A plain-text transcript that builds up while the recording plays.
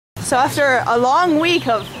So after a long week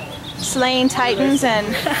of slaying titans and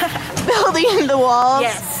building the walls,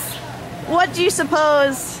 Yes. what do you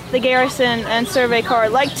suppose the garrison and survey corps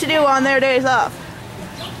like to do on their days off?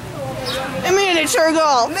 A miniature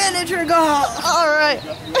golf. Miniature golf. All right.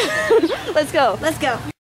 Let's go. Let's go.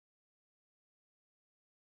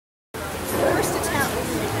 First attempt.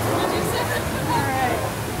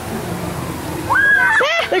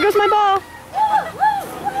 Ah, there goes my ball.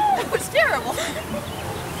 That was terrible.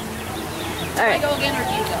 All right. Go again or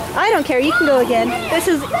do you go? I don't care. You can go again. This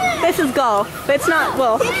is golf. It's not,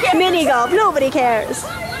 well, mini golf. Nobody cares.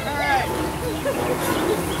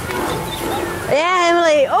 Yeah,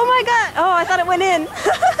 Emily. Oh my God. Oh, I thought it went in.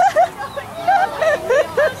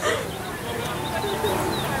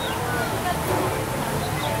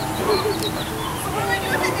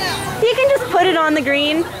 You can just put it on the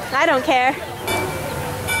green. I don't care.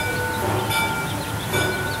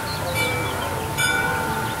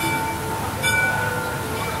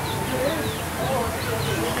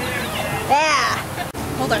 Yeah.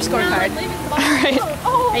 Hold our scorecard. All right.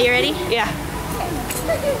 Are you ready? Yeah.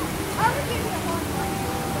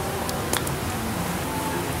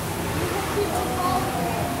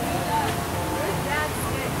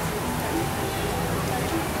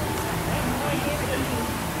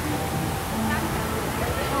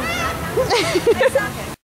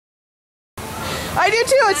 I do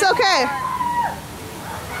too, it's okay.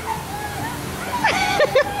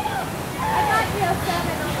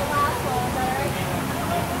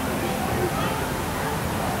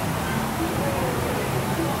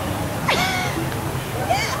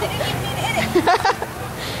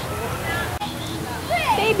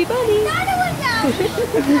 Baby bunny.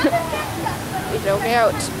 He's okay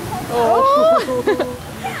out. Oh. Look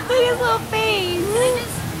at his little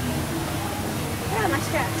face. Can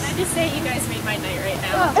I just say you guys made my night right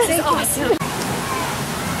now? This is awesome.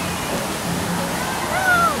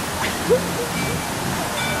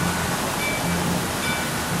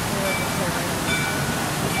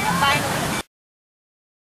 Finally.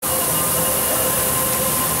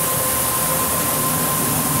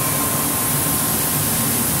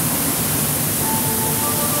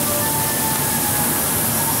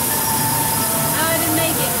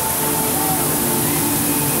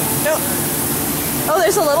 Oh,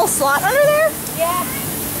 there's a little slot under there? Yeah.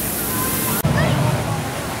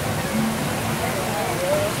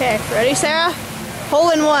 Okay, ready, Sarah?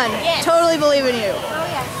 Hole in one. Yes. Totally believe in you. Oh,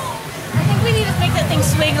 yeah. I think we need to make that thing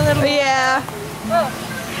swing a little more. Yeah. Whoa.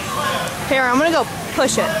 Here, I'm gonna go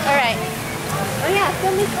push it. All right. Oh, yeah,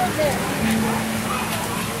 somebody's over there.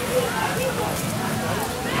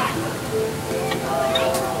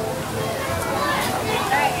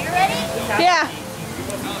 All right, you ready? Yeah.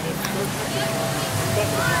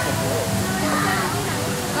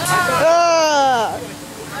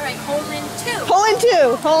 All right, hole in two. Hole in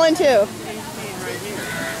two. Hole in two.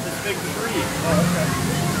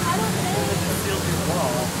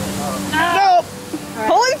 Nope.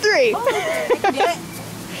 Hole in three. Get it?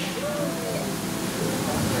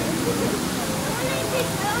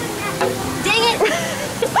 Dang it!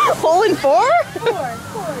 Hole in four? Four.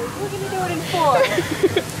 We're gonna do it in four.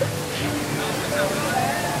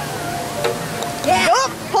 Yeah.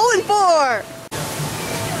 Nope. Hole in four.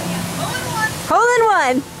 Hole in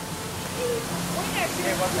one.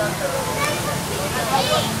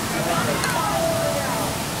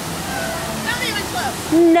 Not even close.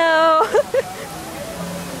 No.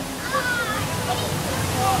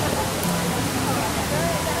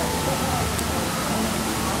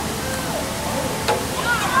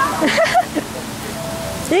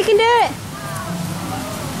 You can do it.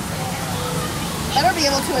 Better be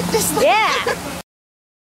able to at this level. Yeah.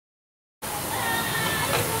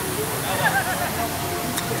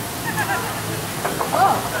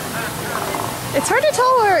 It's hard to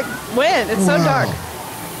tell where it went. It's so dark.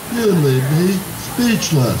 You leave me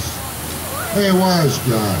speechless. Hey, wise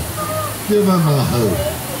guy, give him a hoot.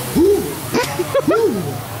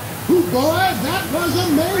 Boy, that was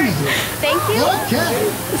amazing. Thank you. Okay.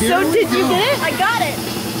 So did you get it? I got it.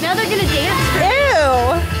 Now they're gonna dance. Ew.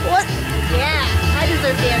 What? Yeah, I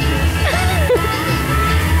deserve dances.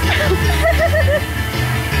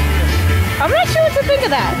 I'm not sure what to think of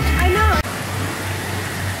that. I know.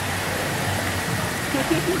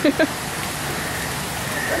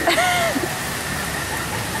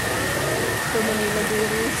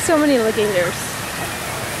 So many alligators.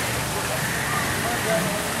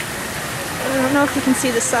 I don't know if you can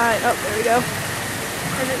see the side. Oh, there we go.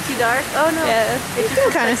 Is it too dark? Oh no. Yeah, you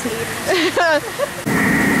can kind of see.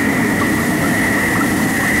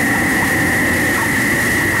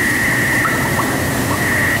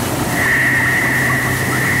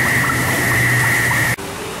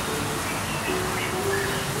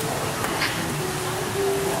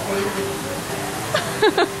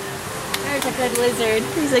 lizard.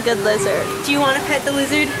 He's a good lizard. Do you want to pet the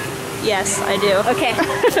lizard? Yes, I do. Okay.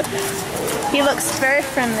 He looks very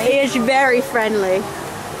friendly. He is very friendly.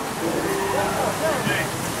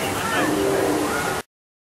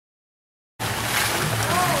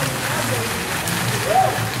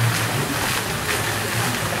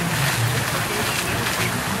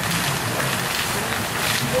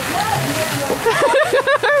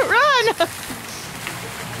 Run!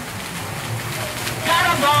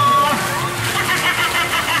 Cannonball!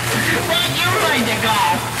 Where'd you like to go?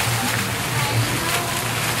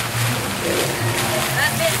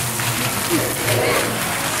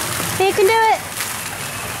 You can do it.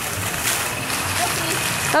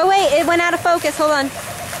 Oh wait, it went out of focus. Hold on.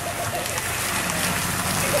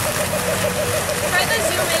 Try the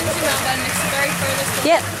zoom in, zoom out button. It's the very furthest.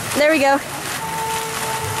 Yep, there we go.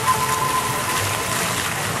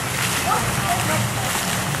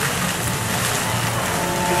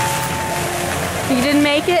 You didn't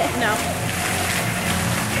make it? No.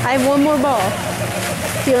 I have one more ball.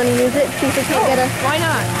 Do you want to use it? See if we can't get a... Why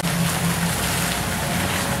not?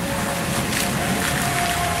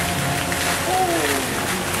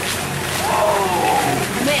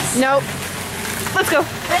 Nope. Let's go.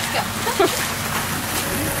 Let's go.